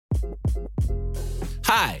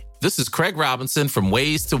Hi, this is Craig Robinson from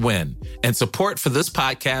Ways to Win, and support for this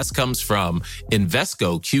podcast comes from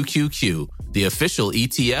Invesco QQQ, the official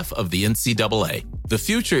ETF of the NCAA. The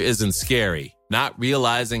future isn't scary. Not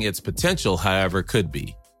realizing its potential, however, could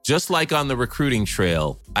be. Just like on the recruiting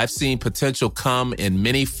trail, I've seen potential come in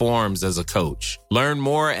many forms as a coach. Learn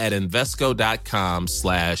more at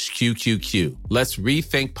Invesco.com/QQQ. Let's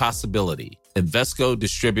rethink possibility. Invesco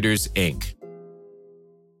Distributors, Inc.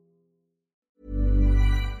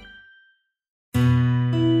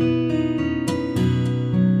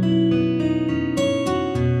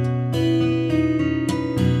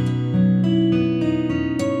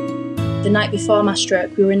 The night before my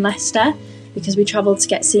stroke, we were in Leicester because we travelled to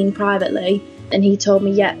get seen privately, and he told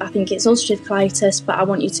me, I think it's ulcerative colitis, but I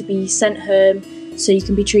want you to be sent home so you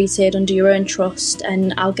can be treated under your own trust,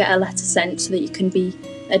 and I'll get a letter sent so that you can be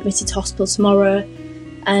admitted to hospital tomorrow.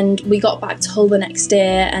 And we got back to Hull the next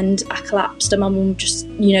day and I collapsed, and my mum just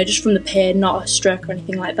from the pain, not a stroke or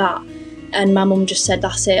anything like that. And my mum just said,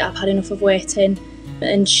 that's it, I've had enough of waiting.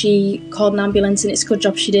 And she called an ambulance, and it's a good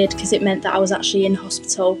job she did, because it meant that I was actually in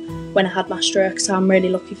hospital when I had my stroke, so I'm really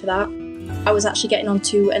lucky for that. I was actually getting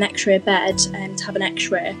onto an x-ray bed to have an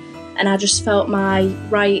x-ray, and I just felt my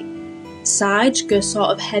right side go sort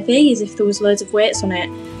of heavy, as if there was loads of weights on it.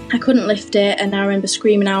 I couldn't lift it, and I remember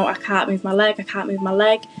screaming out, I can't move my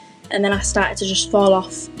leg, and then I started to just fall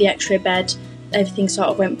off the x-ray bed. Everything sort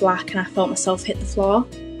of went black and I felt myself hit the floor.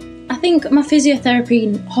 I think my physiotherapy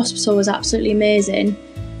in hospital was absolutely amazing.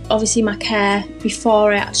 Obviously my care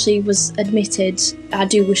before I actually was admitted, I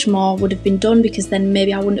do wish more would have been done, because then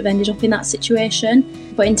maybe I wouldn't have ended up in that situation.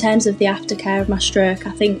 But in terms of the aftercare of my stroke,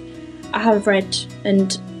 I think I have read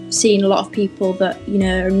and seen a lot of people that,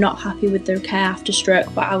 are not happy with their care after stroke,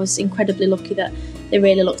 but I was incredibly lucky that they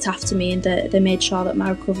really looked after me, and they made sure that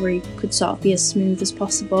my recovery could sort of be as smooth as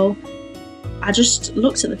possible. I just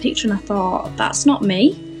looked at the picture and I thought, that's not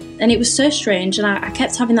me. And it was so strange, and I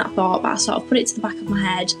kept having that thought, but I sort of put it to the back of my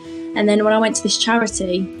head. And then when I went to this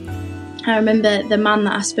charity, I remember the man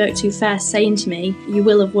that I spoke to first saying to me, you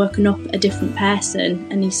will have woken up a different person.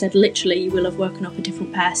 And he said, literally, you will have woken up a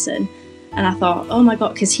different person. And I thought, oh my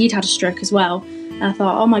God, because he'd had a stroke as well. And I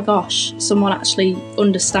thought, oh my gosh, someone actually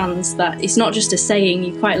understands that it's not just a saying,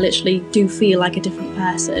 you quite literally do feel like a different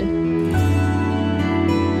person.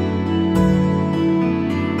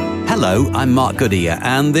 Hello, I'm Mark Goodyear,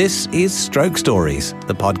 and this is Stroke Stories,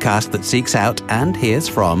 the podcast that seeks out and hears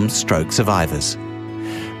from stroke survivors.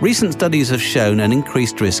 Recent studies have shown an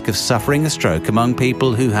increased risk of suffering a stroke among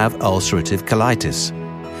people who have ulcerative colitis.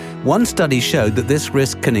 One study showed that this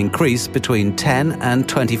risk can increase between 10 and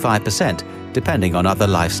 25%, depending on other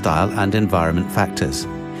lifestyle and environment factors.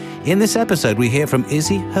 In this episode, we hear from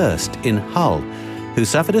Izzy Hurst in Hull, who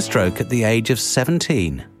suffered a stroke at the age of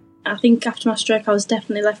 17. I think after my stroke I was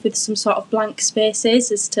definitely left with some sort of blank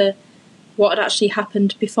spaces as to what had actually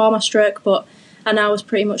happened before my stroke, and I was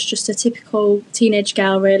pretty much just a typical teenage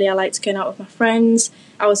girl really. I liked going out with my friends.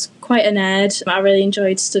 I was quite a nerd. I really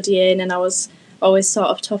enjoyed studying, and I was always sort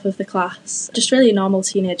of top of the class. Just really a normal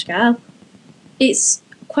teenage girl. It's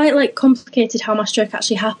quite complicated how my stroke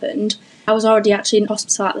actually happened. I was already actually in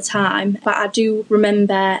hospital at the time, but I do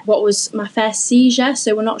remember what was my first seizure,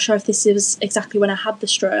 so we're not sure if this was exactly when I had the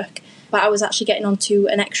stroke, but I was actually getting onto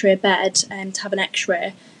an x-ray bed to have an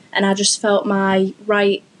x-ray, and I just felt my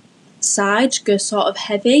right side go sort of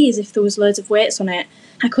heavy, as if there was loads of weights on it.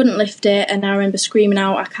 I couldn't lift it, and I remember screaming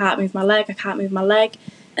out, I can't move my leg,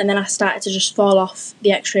 and then I started to just fall off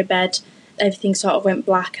the x-ray bed. Everything sort of went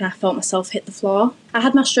black and I felt myself hit the floor. I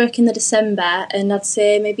had my stroke in the December, and I'd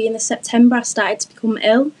say maybe in the September I started to become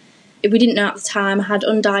ill. We didn't know at the time I had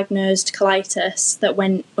undiagnosed colitis that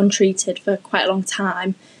went untreated for quite a long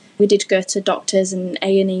time. We did go to doctors and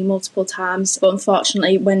A&E multiple times, but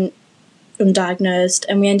unfortunately it went undiagnosed,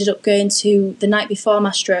 and we ended up going to, the night before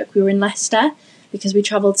my stroke, we were in Leicester because we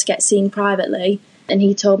travelled to get seen privately, and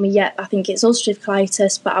he told me, I think it's ulcerative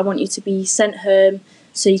colitis, but I want you to be sent home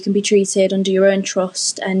so you can be treated under your own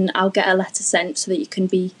trust, and I'll get a letter sent so that you can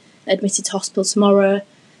be admitted to hospital tomorrow.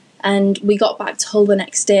 And we got back to Hull the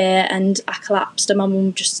next day and I collapsed, and my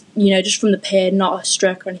mum just from the pain, not a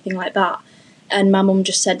stroke or anything like that. And my mum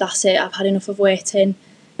just said, that's it, I've had enough of waiting.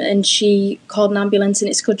 And she called an ambulance,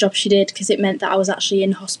 and it's a good job she did, because it meant that I was actually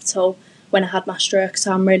in hospital when I had my stroke,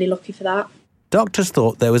 so I'm really lucky for that. Doctors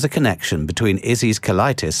thought there was a connection between Izzy's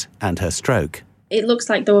colitis and her stroke. It looks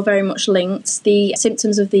like they were very much linked. The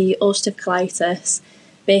symptoms of the ulcerative colitis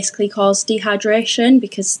basically caused dehydration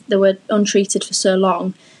because they were untreated for so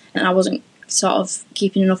long, and I wasn't sort of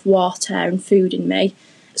keeping enough water and food in me.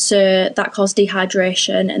 So that caused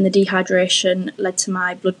dehydration, and the dehydration led to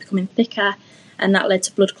my blood becoming thicker, and that led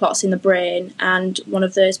to blood clots in the brain, and one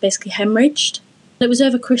of those basically hemorrhaged. It was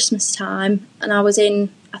over Christmas time, and I was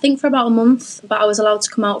in, I think, for about a month, but I was allowed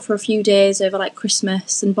to come out for a few days over like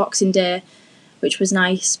Christmas and Boxing Day, which was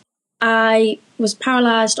nice. I was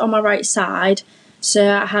paralysed on my right side, so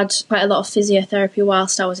I had quite a lot of physiotherapy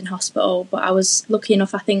whilst I was in hospital, but I was lucky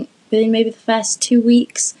enough, I think, within maybe the first 2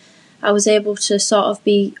 weeks, I was able to sort of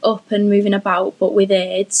be up and moving about, but with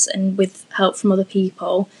aids and with help from other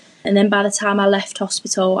people. And then by the time I left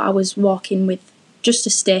hospital, I was walking with just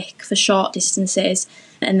a stick for short distances,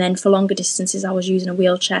 and then for longer distances I was using a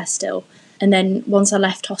wheelchair still. And then once I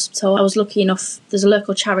left hospital, I was lucky enough, there's a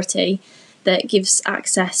local charity that gives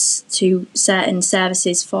access to certain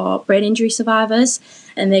services for brain injury survivors,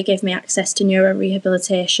 and they gave me access to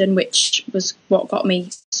neurorehabilitation, which was what got me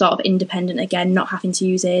sort of independent again, not having to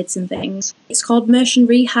use aids and things. It's called Motion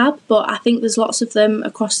Rehab, but I think there's lots of them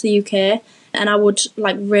across the UK, and I would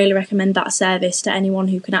really recommend that service to anyone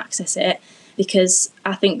who can access it, because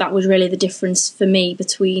I think that was really the difference for me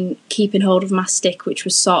between keeping hold of my stick, which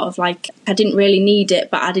was sort of like, I didn't really need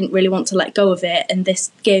it, but I didn't really want to let go of it, and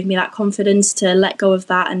this gave me that confidence to let go of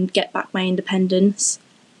that and get back my independence.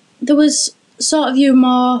 There was sort of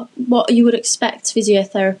more what you would expect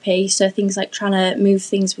physiotherapy, so things like trying to move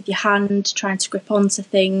things with your hand, trying to grip onto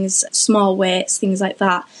things, small weights, things like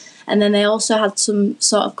that. And then they also had some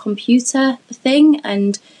sort of computer thing,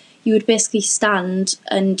 and you would basically stand,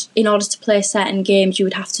 and in order to play certain games you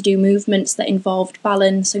would have to do movements that involved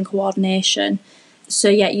balance and coordination. So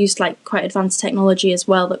yeah, it used quite advanced technology as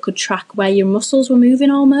well that could track where your muscles were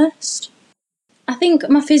moving almost. I think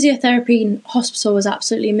my physiotherapy in hospital was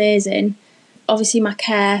absolutely amazing. Obviously my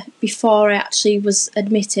care before I actually was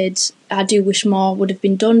admitted, I do wish more would have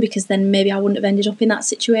been done, because then maybe I wouldn't have ended up in that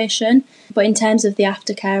situation. But in terms of the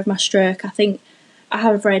aftercare of my stroke, I think I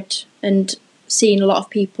have read and seen a lot of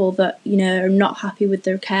people that, are not happy with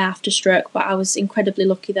their care after stroke, but I was incredibly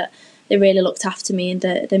lucky that they really looked after me and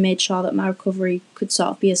they made sure that my recovery could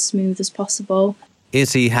sort of be as smooth as possible.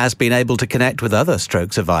 Izzy has been able to connect with other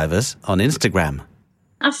stroke survivors on Instagram.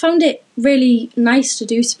 I found it really nice to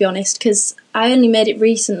do, to be honest, because I only made it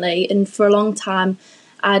recently, and for a long time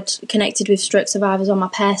I'd connected with stroke survivors on my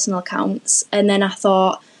personal accounts, and then I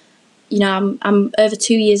thought, I'm over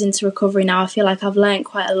 2 years into recovery now. I feel like I've learnt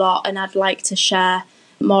quite a lot, and I'd like to share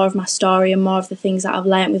more of my story and more of the things that I've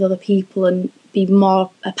learnt with other people and be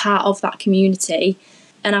more a part of that community.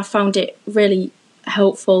 And I found it really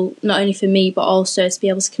helpful, not only for me, but also to be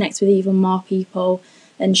able to connect with even more people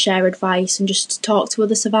and share advice, and just to talk to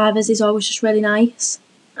other survivors is always just really nice.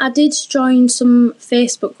 I did join some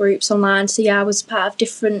Facebook groups online, so yeah, I was part of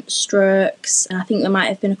different strokes, and I think there might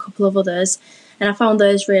have been a couple of others. And I found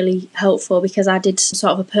those really helpful, because I did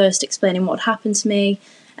sort of a post explaining what had happened to me,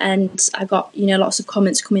 and I got, lots of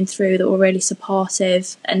comments coming through that were really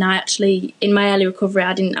supportive. And I actually, in my early recovery,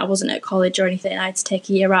 I wasn't at college or anything, I had to take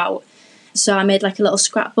a year out. So I made a little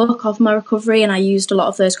scrapbook of my recovery, and I used a lot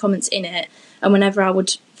of those comments in it. And whenever I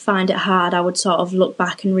would find it hard, I would sort of look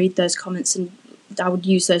back and read those comments, and I would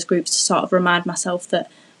use those groups to sort of remind myself that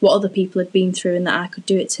what other people had been through and that I could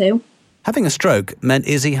do it too. Having a stroke meant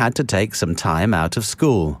Izzy had to take some time out of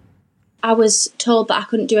school. I was told that I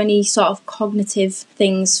couldn't do any sort of cognitive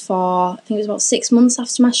things for, I think it was about 6 months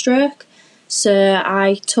after my stroke. So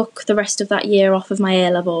I took the rest of that year off of my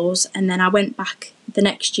A-levels, and then I went back the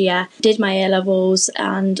next year, did my A-levels,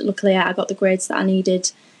 and luckily I got the grades that I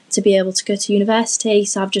needed to be able to go to university.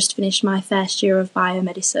 So I've just finished my first year of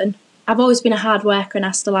biomedicine. I've always been a hard worker, and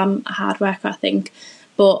I still am a hard worker, I think.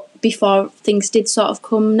 But before, things did sort of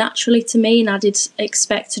come naturally to me, and I did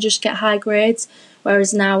expect to just get high grades,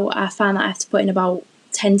 whereas now I find that I have to put in about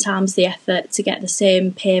 10 times the effort to get the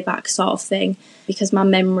same payback sort of thing, because my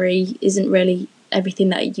memory isn't really everything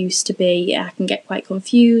that it used to be. I can get quite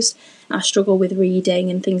confused, I struggle with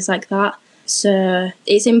reading and things like that. So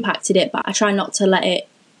it's impacted it, but I try not to let it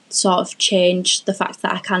sort of change the fact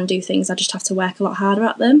that I can do things. I just have to work a lot harder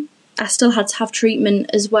at them. I still had to have treatment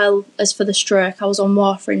as well as for the stroke. I was on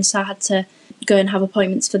warfarin, so I had to go and have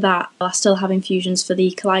appointments for that. I still have infusions for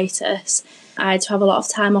the colitis. I had to have a lot of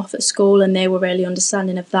time off at school, and they were really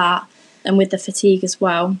understanding of that, and with the fatigue as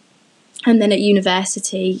well. And then at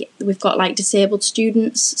university, we've got disabled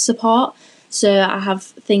students support. So I have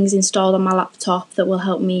things installed on my laptop that will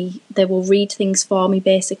help me, they will read things for me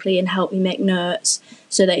basically and help me make notes,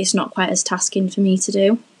 so that it's not quite as tasking for me to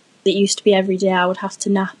do. It used to be every day I would have to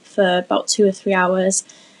nap for about 2 or 3 hours,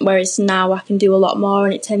 whereas now I can do a lot more,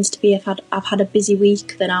 and it tends to be if I've had a busy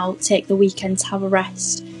week, then I'll take the weekend to have a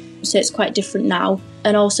rest so it's quite different now.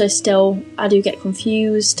 And also still, I do get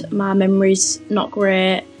confused, my memory's not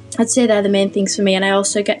great. I'd say they're the main things for me, and I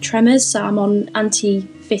also get tremors, so I'm on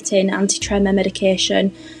anti-fitting, anti-tremor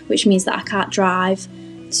medication, which means that I can't drive.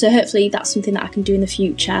 So hopefully that's something that I can do in the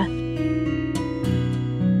future.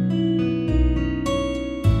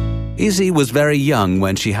 Izzy was very young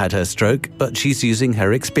when she had her stroke, but she's using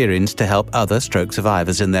her experience to help other stroke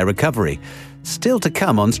survivors in their recovery. Still to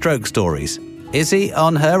come on Stroke Stories, Izzy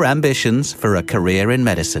on her ambitions for a career in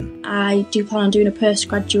medicine. I do plan on doing a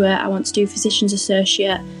postgraduate. I want to do physician's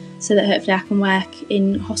associate so that hopefully I can work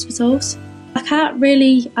in hospitals. I can't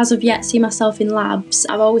really, as of yet, see myself in labs.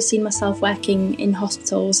 I've always seen myself working in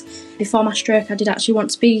hospitals. Before my stroke, I did actually want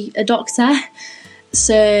to be a doctor.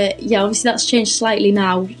 So, yeah, obviously that's changed slightly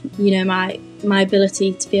now, you know, my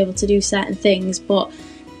ability to be able to do certain things. But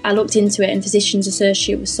I looked into it, and physician's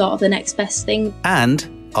associate was sort of the next best thing.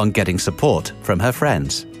 And on getting support from her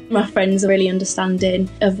friends. My friends are really understanding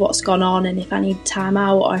of what's gone on, and if I need time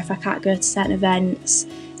out, or if I can't go to certain events,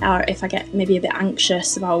 or if I get maybe a bit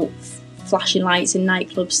anxious about flashing lights in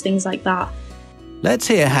nightclubs, things like that. Let's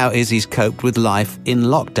hear how Izzy's coped with life in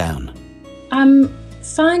lockdown. I'm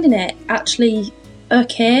finding it actually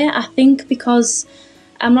okay, I think, because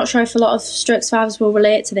I'm not sure if a lot of stroke survivors will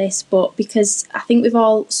relate to this, but because I think we've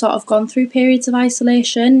all sort of gone through periods of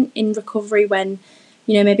isolation in recovery when,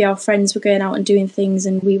 you know, maybe our friends were going out and doing things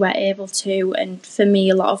and we weren't able to. And for me,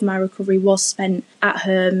 a lot of my recovery was spent at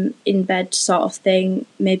home, in bed sort of thing,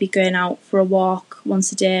 maybe going out for a walk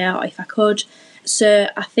once a day or if I could. So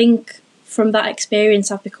I think from that experience,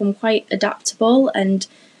 I've become quite adaptable, and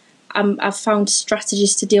I've found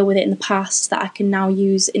strategies to deal with it in the past that I can now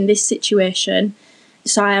use in this situation.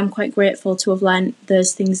 So I am quite grateful to have learned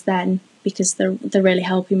those things then, because they're really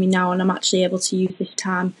helping me now, and I'm actually able to use this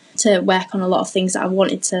time to work on a lot of things that I've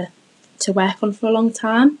wanted to work on for a long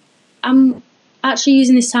time. I'm actually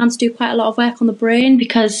using this time to do quite a lot of work on the brain,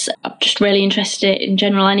 because I'm just really interested in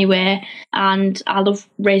general anyway, and I love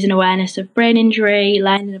raising awareness of brain injury,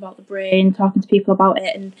 learning about the brain, talking to people about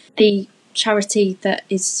it. And the charity that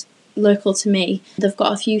is local to me, they've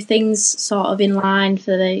got a few things sort of in line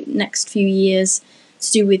for the next few years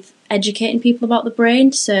to do with educating people about the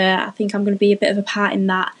brain. So I think I'm going to be a bit of a part in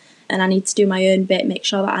that, and I need to do my own bit, make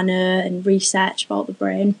sure that I know and research about the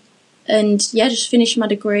brain. And yeah, just finish my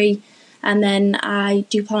degree, and then I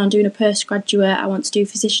do plan on doing a postgraduate. I want to do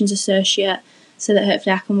physician's associate so that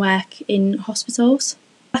hopefully I can work in hospitals.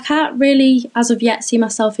 I can't really, as of yet, see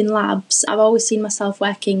myself in labs. I've always seen myself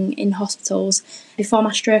working in hospitals. Before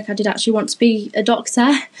my stroke, I did actually want to be a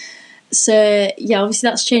doctor. So, yeah, obviously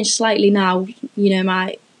that's changed slightly now, you know,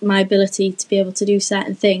 my ability to be able to do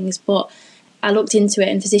certain things. But I looked into it,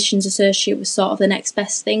 and physician's associate was sort of the next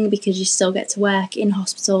best thing, because you still get to work in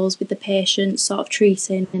hospitals with the patients, sort of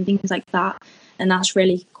treating and things like that. And that's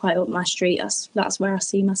really quite up my street. That's where I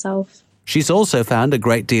see myself. She's also found a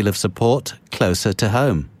great deal of support closer to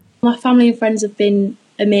home. My family and friends have been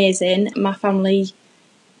amazing. My family,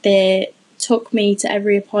 they took me to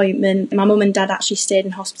every appointment. My mum and dad actually stayed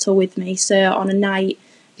in hospital with me. So on a night,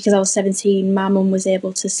 because I was 17, my mum was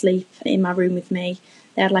able to sleep in my room with me.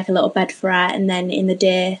 They had like a little bed for her, and then in the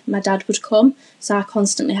day my dad would come. So I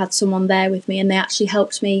constantly had someone there with me, and they actually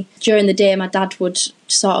helped me. During the day, my dad would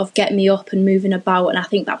sort of get me up and moving about, and I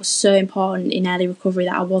think that was so important in early recovery,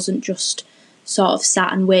 that I wasn't just sort of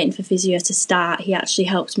sat and waiting for physio to start. He actually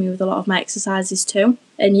helped me with a lot of my exercises too.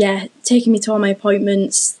 And yeah, taking me to all my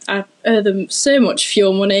appointments, I owe them so much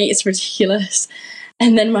fuel money, it's ridiculous.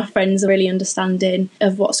 And then my friends are really understanding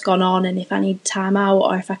of what's gone on, and if I need time out,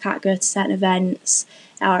 or if I can't go to certain events,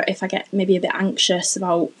 or if I get maybe a bit anxious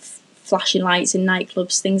about flashing lights in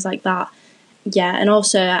nightclubs, things like that. Yeah, and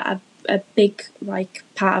also a big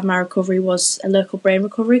part of my recovery was a local brain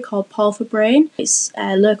recovery called Paul for Brain. It's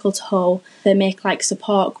local to Hull. They make like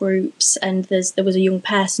support groups, and there was a young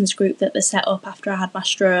persons group that they set up after I had my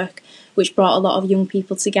stroke, which brought a lot of young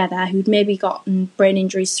people together who'd maybe gotten brain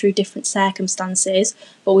injuries through different circumstances,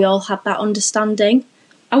 but we all had that understanding.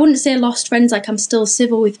 I wouldn't say lost friends, like I'm still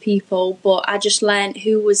civil with people, but I just learned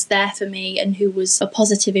who was there for me and who was a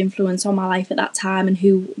positive influence on my life at that time and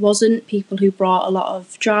who wasn't. People who brought a lot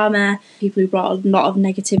of drama, people who brought a lot of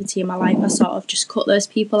negativity in my life, I sort of just cut those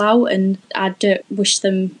people out, and I don't wish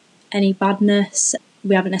them any badness.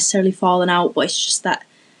 We haven't necessarily fallen out, but it's just that,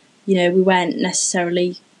 you know, we weren't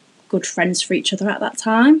necessarily good friends for each other at that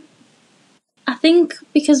time. I think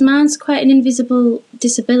because mine's quite an invisible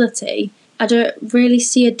disability, I don't really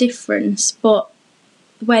see a difference, but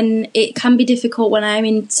when it can be difficult when I'm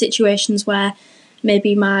in situations where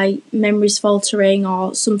maybe my memory's faltering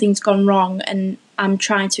or something's gone wrong and I'm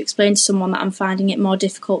trying to explain to someone that I'm finding it more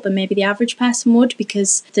difficult than maybe the average person would,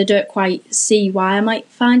 because they don't quite see why I might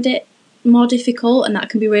find it more difficult, and that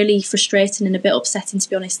can be really frustrating and a bit upsetting, to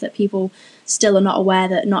be honest, that people still are not aware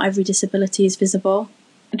that not every disability is visible.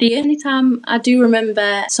 The only time I do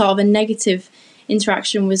remember sort of a negative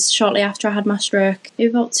interaction was shortly after I had my stroke.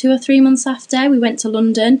 Maybe about 2 or 3 months after, we went to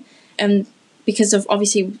London, and because of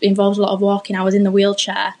obviously it involved a lot of walking, I was in the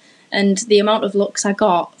wheelchair, and the amount of looks I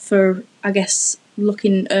got for, I guess,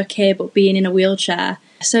 looking okay but being in a wheelchair,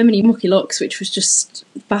 so many mucky looks, which was just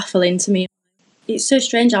baffling to me. It's so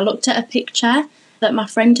strange. I looked at a picture that my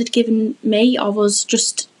friend had given me of us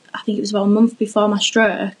just, I think it was about a month before my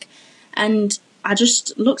stroke, and I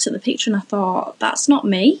just looked at the picture and I thought, that's not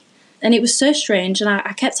me. And it was so strange, and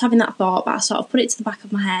I kept having that thought, but I sort of put it to the back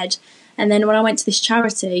of my head. And then when I went to this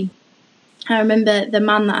charity, I remember the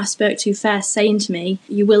man that I spoke to first saying to me,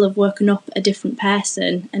 you will have woken up a different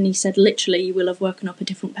person. And he said, literally, you will have woken up a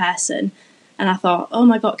different person. And I thought, oh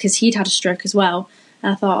my God, because he'd had a stroke as well.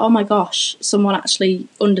 And I thought, oh my gosh, someone actually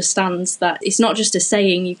understands that it's not just a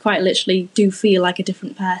saying, you quite literally do feel like a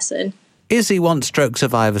different person. Izzy wants stroke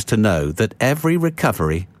survivors to know that every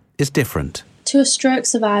recovery is different. To a stroke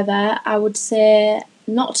survivor, I would say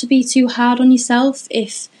not to be too hard on yourself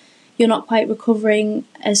if you're not quite recovering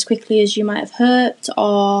as quickly as you might have hoped,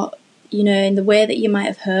 or, you know, in the way that you might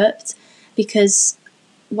have hoped, because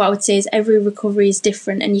what I would say is every recovery is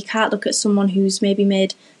different, and you can't look at someone who's maybe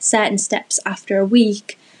made certain steps after a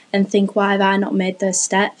week and think, why have I not made those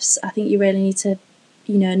steps? I think you really need to,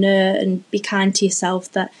 know and be kind to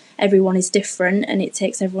yourself that everyone is different, and it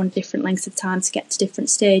takes everyone different lengths of time to get to different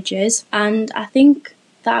stages. And I think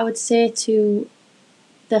that I would say to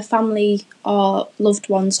the family or loved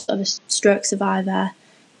ones of a stroke survivor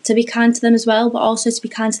to be kind to them as well, but also to be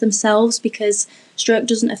kind to themselves, because stroke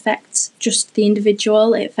doesn't affect just the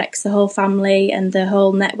individual, it affects the whole family and the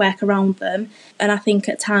whole network around them. And I think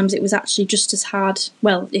at times it was actually just as hard,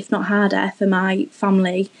 well, if not harder, for my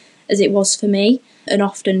family as it was for me. And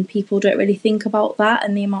often people don't really think about that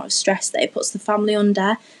and the amount of stress that it puts the family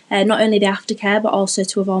under, not only the aftercare, but also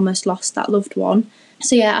to have almost lost that loved one.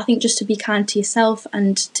 So yeah, I think just to be kind to yourself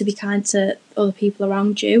and to be kind to other people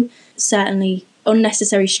around you. Certainly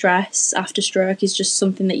unnecessary stress after stroke is just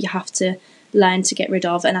something that you have to learn to get rid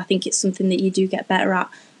of, and I think it's something that you do get better at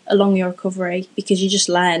along your recovery, because you just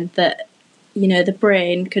learn that, the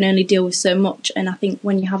brain can only deal with so much. And I think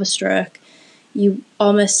when you have a stroke, you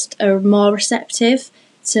almost are more receptive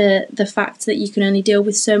to the fact that you can only deal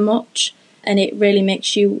with so much, and it really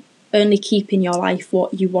makes you only keep in your life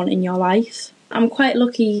what you want in your life. I'm quite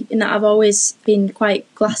lucky in that I've always been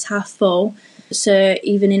quite glass half full. So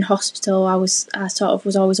even in hospital, I was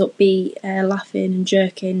always upbeat, laughing and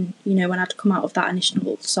joking, when I'd come out of that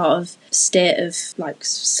initial sort of state of like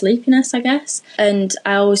sleepiness, I guess. And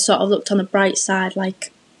I always sort of looked on the bright side,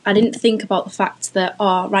 like I didn't think about the fact that,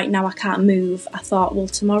 right now I can't move. I thought, well,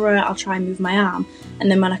 tomorrow I'll try and move my arm. And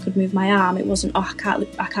then when I could move my arm, it wasn't, I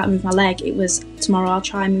can't move my leg. It was, tomorrow I'll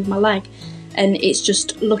try and move my leg. And it's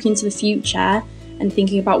just looking to the future and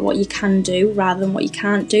thinking about what you can do rather than what you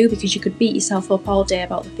can't do, because you could beat yourself up all day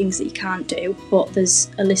about the things that you can't do, but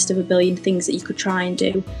there's a list of a billion things that you could try and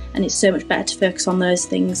do, and it's so much better to focus on those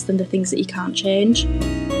things than the things that you can't change.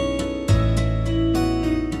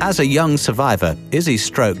 As a young survivor, Izzy's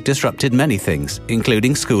stroke disrupted many things,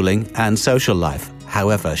 including schooling and social life.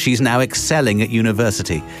 However, she's now excelling at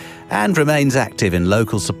university and remains active in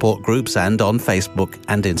local support groups and on Facebook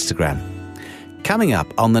and Instagram. Coming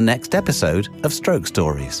up on the next episode of Stroke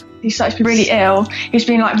Stories. He started to be really ill. He was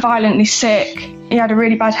being violently sick. He had a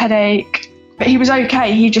really bad headache, but he was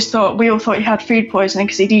okay. We all thought he had food poisoning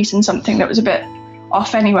because he'd eaten something that was a bit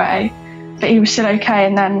off anyway, but he was still okay.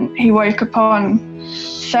 And then he woke up on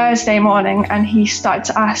Thursday morning and he started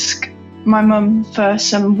to ask my mum for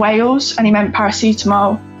some Wales, and he meant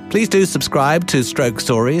paracetamol. Please do subscribe to Stroke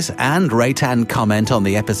Stories and rate and comment on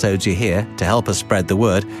the episodes you hear to help us spread the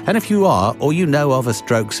word. And if you are, or you know of a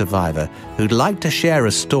stroke survivor who'd like to share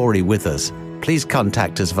a story with us, please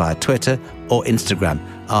contact us via Twitter or Instagram.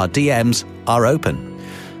 Our DMs are open.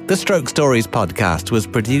 The Stroke Stories podcast was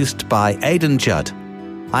produced by Aidan Judd.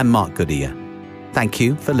 I'm Mark Goodyear. Thank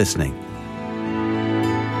you for listening.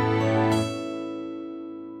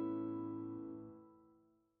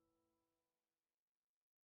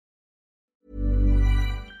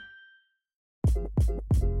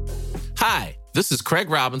 Hi, this is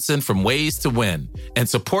Craig Robinson from Ways to Win, and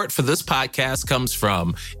support for this podcast comes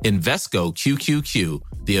from Invesco QQQ,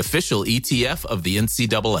 the official ETF of the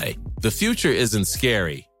NCAA. The future isn't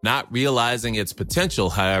scary. Not realizing its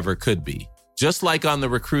potential, however, could be. Just like on the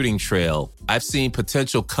recruiting trail, I've seen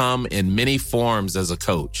potential come in many forms as a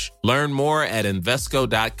coach. Learn more at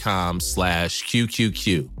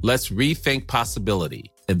Invesco.com/QQQ. Let's rethink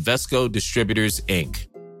possibility. Invesco Distributors, Inc.